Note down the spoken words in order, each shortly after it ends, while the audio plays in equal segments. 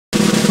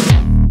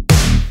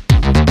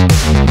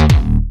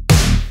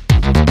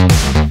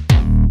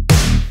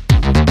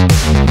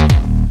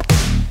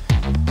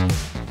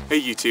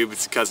Hey YouTube,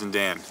 it's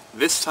TheCousinDan.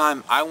 This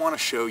time I want to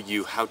show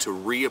you how to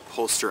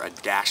reupholster a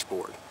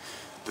dashboard.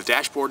 The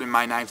dashboard in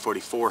my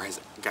 944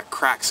 has got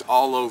cracks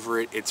all over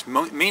it. It's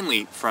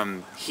mainly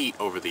from heat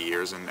over the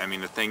years, and I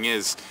mean the thing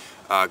is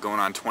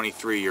going on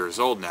 23 years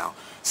old now.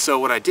 So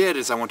what I did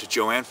is I went to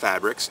Joann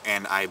Fabrics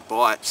and I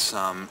bought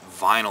some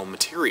vinyl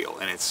material,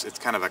 and it's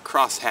kind of a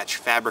crosshatch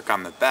fabric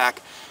on the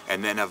back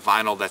and then a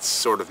vinyl that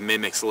sort of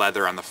mimics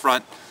leather on the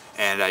front,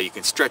 and you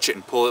can stretch it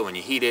and pull it when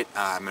you heat it.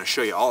 I'm going to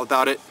show you all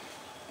about it.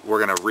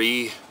 We're going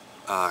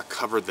to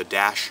cover the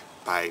dash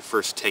by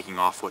first taking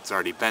off what's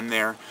already been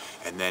there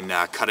and then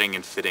cutting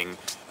and fitting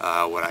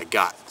what I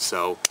got.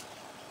 So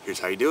here's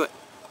how you do it.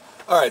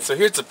 Alright, so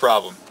here's the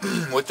problem.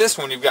 With this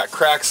one you've got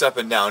cracks up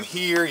and down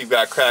here, you've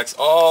got cracks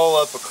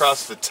all up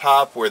across the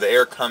top where the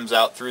air comes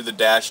out through the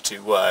dash to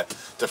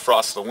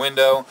defrost the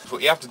window.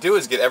 What you have to do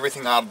is get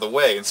everything out of the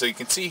way, and so you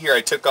can see here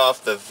I took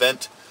off the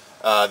vent,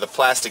 the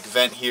plastic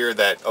vent here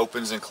that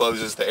opens and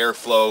closes the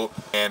airflow,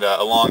 and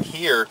along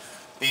here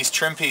these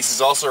trim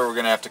pieces also are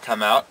going to have to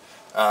come out.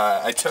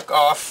 I took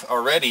off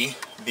already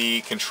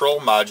the control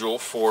module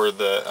for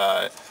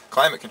the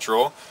climate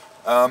control.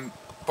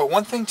 But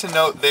one thing to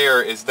note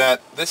there is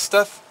that this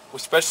stuff,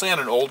 especially on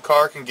an old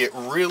car, can get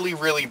really,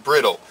 really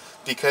brittle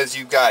because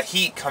you've got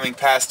heat coming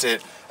past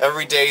it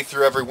every day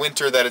through every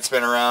winter that it's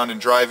been around and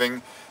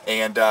driving,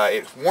 and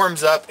it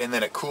warms up and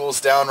then it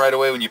cools down right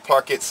away when you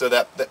park it, so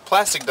that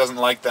plastic doesn't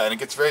like that and it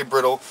gets very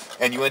brittle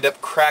and you end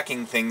up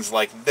cracking things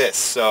like this.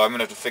 So I'm going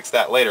to have to fix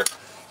that later.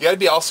 You got to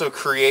be also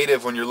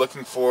creative when you're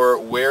looking for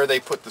where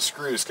they put the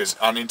screws, because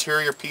on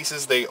interior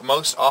pieces they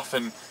most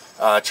often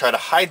try to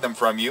hide them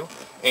from you,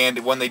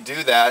 and when they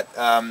do that,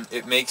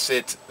 it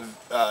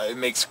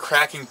makes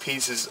cracking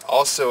pieces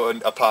also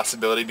a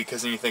possibility,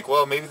 because then you think,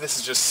 well, maybe this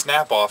is just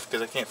snap off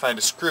because I can't find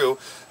a screw.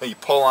 Then you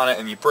pull on it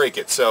and you break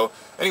it. So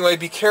anyway,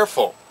 be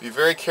careful. Be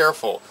very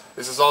careful.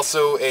 This is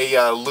also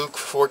a Luke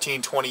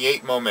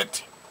 14:28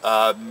 moment.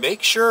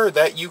 Make sure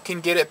that you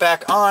can get it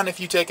back on if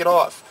you take it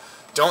off.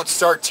 Don't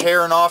start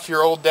tearing off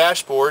your old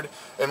dashboard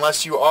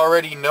unless you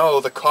already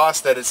know the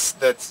cost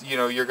that's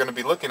you're going to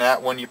be looking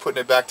at when you're putting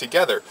it back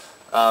together.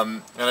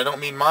 And I don't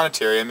mean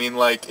monetary. I mean,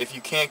 like, if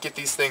you can't get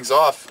these things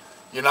off,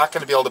 you're not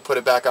going to be able to put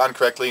it back on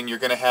correctly, and you're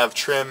going to have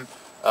trim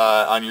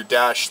on your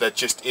dash that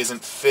just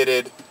isn't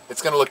fitted.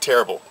 It's going to look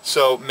terrible.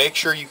 So make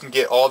sure you can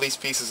get all these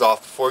pieces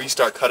off before you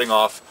start cutting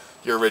off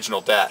your original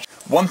dash.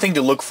 One thing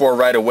to look for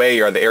right away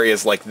are the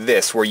areas like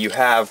this where you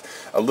have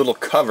a little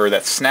cover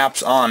that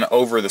snaps on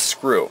over the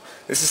screw.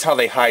 This is how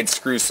they hide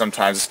screws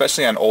sometimes,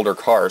 especially on older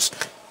cars.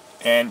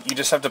 And you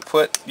just have to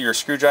put your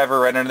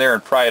screwdriver right under there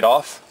and pry it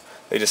off.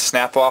 They just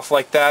snap off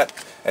like that,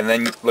 and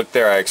then look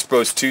there, I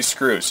exposed 2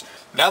 screws.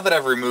 Now that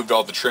I've removed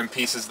all the trim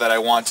pieces that I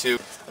want to,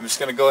 I'm just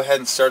going to go ahead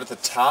and start at the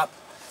top,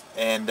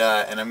 and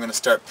I'm going to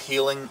start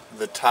peeling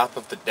the top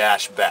of the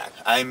dash back.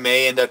 I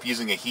may end up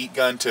using a heat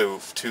gun to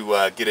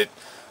get it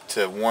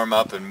to warm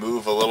up and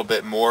move a little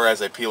bit more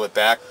as I peel it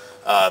back,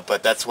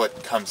 but that's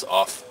what comes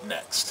off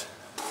next.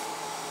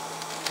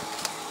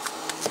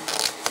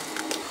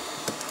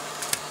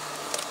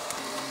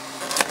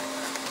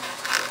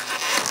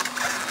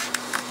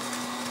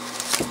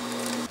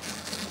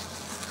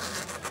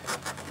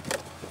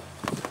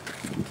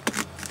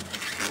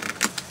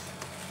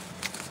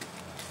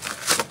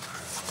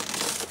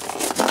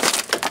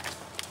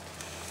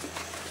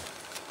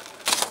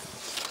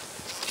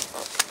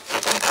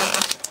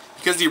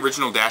 Because the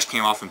original dash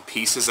came off in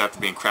pieces after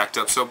being cracked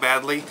up so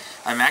badly,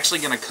 I'm actually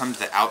going to come to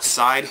the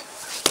outside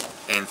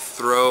and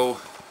throw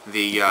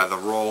the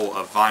roll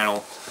of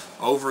vinyl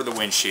over the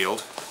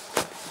windshield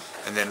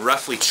and then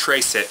roughly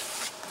trace it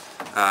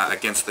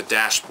against the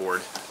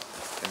dashboard,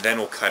 and then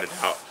we'll cut it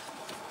out.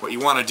 What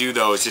you want to do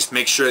though is just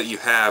make sure that you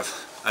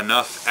have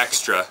enough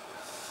extra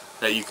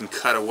that you can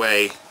cut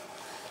away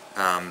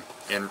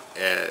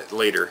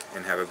later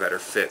and have a better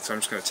fit. So I'm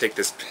just going to take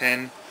this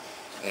pen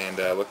and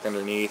look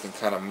underneath and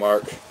kind of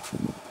mark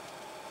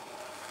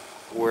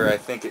where I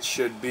think it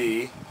should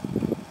be,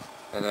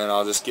 and then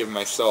I'll just give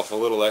myself a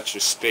little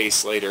extra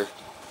space later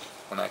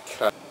when I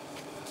cut.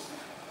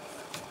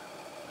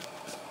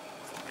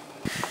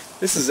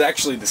 This is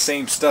actually the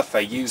same stuff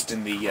I used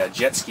in the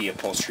jet ski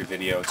upholstery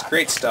video. It's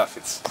great stuff.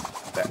 It's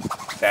that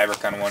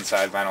fabric on one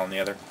side, vinyl on the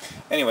other.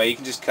 Anyway, you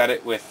can just cut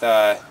it with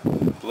a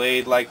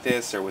blade like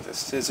this or with a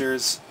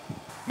scissors.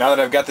 Now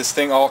that I've got this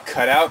thing all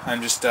cut out,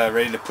 I'm just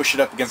ready to push it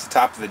up against the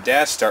top of the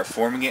dash, start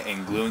forming it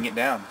and gluing it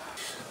down.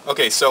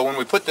 Okay, so when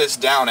we put this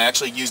down, I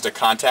actually used a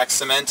contact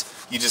cement.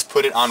 You just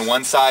put it on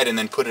one side and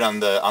then put it on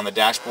the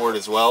dashboard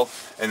as well,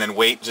 and then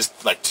wait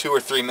just like 2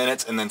 or 3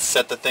 minutes and then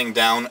set the thing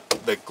down,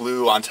 the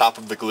glue on top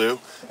of the glue,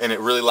 and it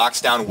really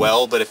locks down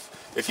well. But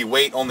if you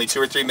wait only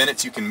 2 or 3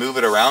 minutes, you can move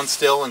it around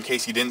still in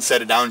case you didn't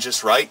set it down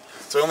just right.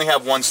 So I only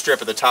have one strip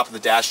at the top of the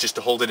dash just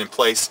to hold it in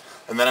place,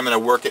 and then I'm going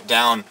to work it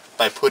down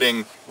by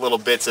putting little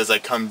bits as I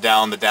come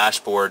down the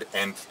dashboard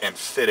and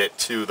fit it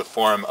to the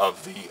form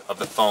of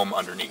the foam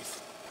underneath.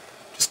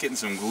 Just getting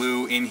some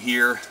glue in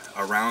here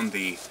around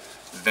the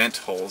vent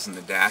holes in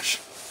the dash,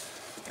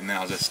 and then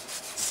I'll just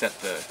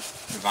set the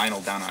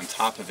vinyl down on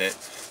top of it.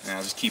 And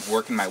I'll just keep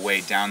working my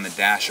way down the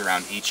dash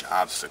around each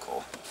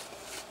obstacle.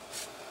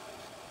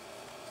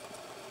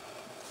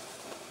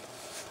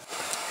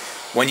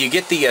 When you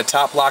get the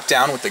top locked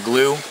down with the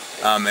glue,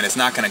 and it's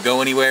not going to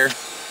go anywhere,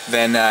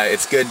 then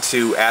it's good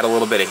to add a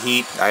little bit of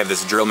heat. I have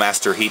this Drill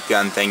Master heat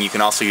gun thing. You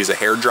can also use a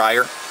hair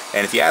dryer,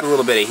 and if you add a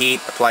little bit of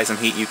heat, apply some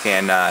heat, you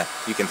can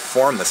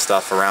form the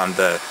stuff around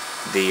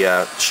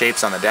the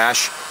shapes on the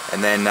dash.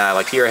 And then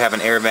like here I have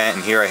an air vent,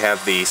 and here I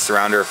have the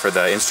surrounder for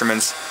the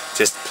instruments.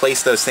 Just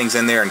place those things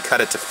in there and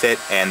cut it to fit,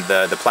 and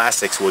the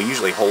plastics will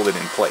usually hold it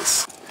in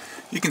place.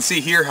 You can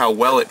see here how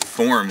well it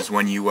forms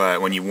when you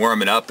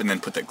warm it up and then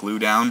put the glue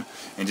down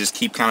and just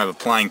keep kind of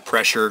applying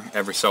pressure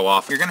every so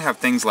often. You're going to have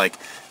things like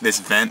this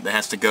vent that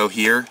has to go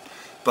here,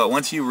 but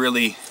once you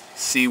really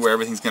see where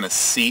everything's going to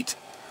seat,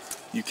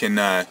 you can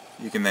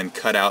then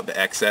cut out the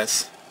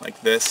excess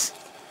like this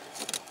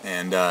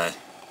and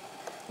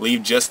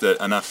leave just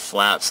enough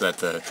flaps that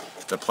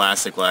the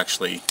plastic will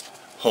actually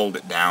hold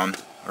it down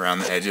around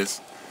the edges.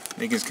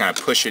 You can just kind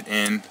of push it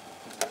in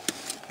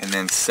and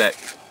then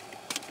set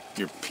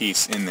your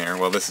piece in there.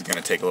 Well, this is going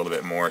to take a little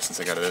bit more since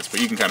I got this,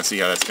 but you can kind of see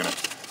how that's going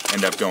to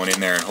end up going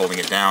in there and holding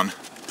it down,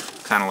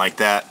 kind of like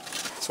that.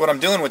 So what I'm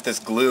doing with this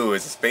glue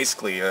is it's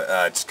basically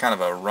just kind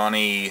of a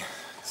runny,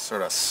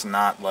 sort of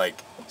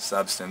snot-like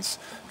substance.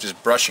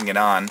 Just brushing it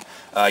on.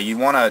 You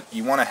want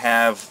to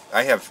have,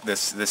 I have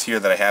this here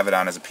that I have it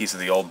on as a piece of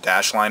the old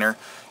dash liner.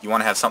 You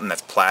want to have something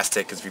that's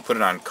plastic, because if you put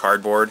it on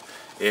cardboard,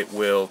 it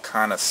will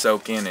kind of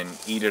soak in and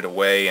eat it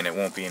away, and it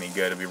won't be any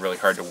good. It'll be really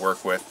hard to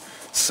work with.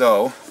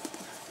 So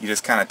you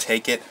just kind of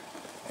take it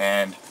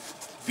and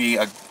be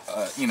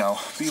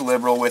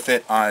liberal with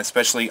it,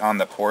 especially on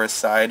the porous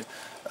side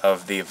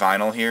of the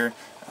vinyl here.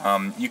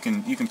 You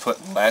can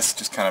put less,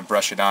 just kind of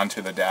brush it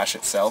onto the dash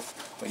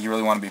itself, but you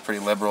really want to be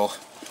pretty liberal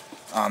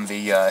on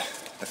the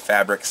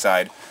fabric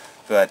side.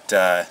 But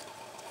the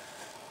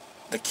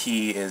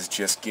key is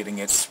just getting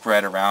it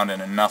spread around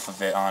and enough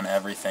of it on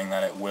everything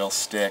that it will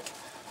stick.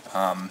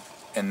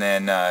 And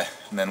then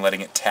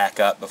letting it tack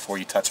up before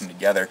you touch them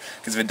together.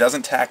 Because if it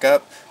doesn't tack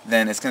up,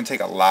 then it's going to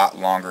take a lot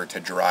longer to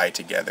dry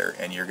together,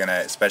 and you're going to,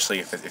 especially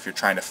if you're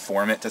trying to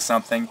form it to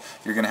something,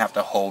 you're going to have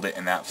to hold it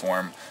in that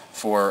form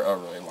for a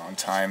really long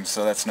time,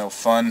 so that's no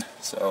fun.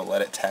 So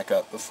let it tack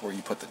up before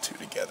you put the two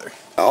together.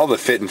 All the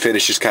fit and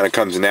finish just kind of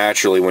comes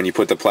naturally when you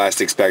put the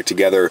plastics back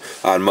together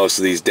on most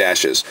of these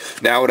dashes.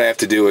 Now what I have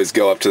to do is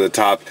go up to the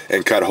top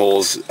and cut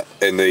holes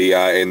in the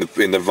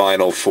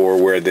vinyl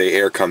for where the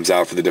air comes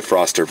out for the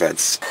defroster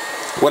vents.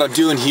 What I'm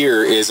doing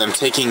here is I'm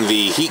taking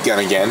the heat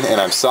gun again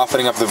and I'm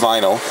softening up the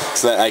vinyl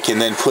so that I can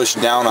then push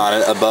down on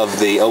it above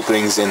the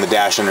openings in the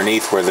dash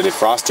underneath where the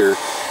defroster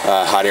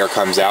hot air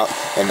comes out,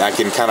 and I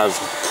can kind of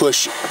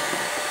push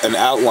an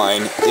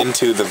outline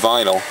into the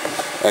vinyl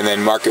and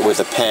then mark it with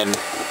a pen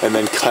and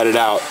then cut it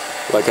out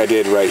like I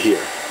did right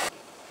here.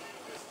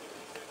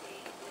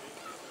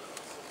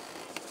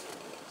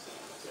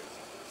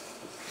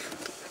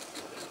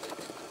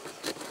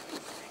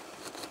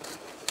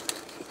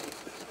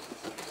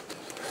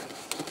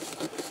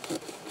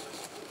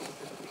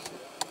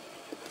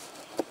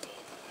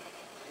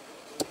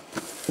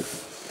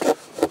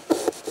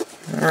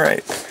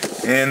 Alright,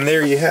 and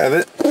there you have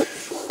it.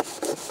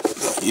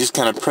 You just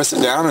kind of press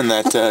it down, and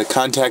that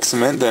contact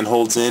cement then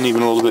holds in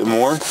even a little bit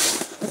more,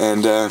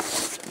 and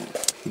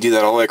you do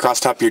that all the way across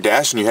the top of your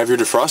dash and you have your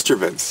defroster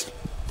vents.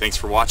 Thanks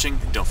for watching,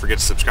 and don't forget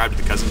to subscribe to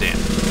The Cousin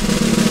Dan.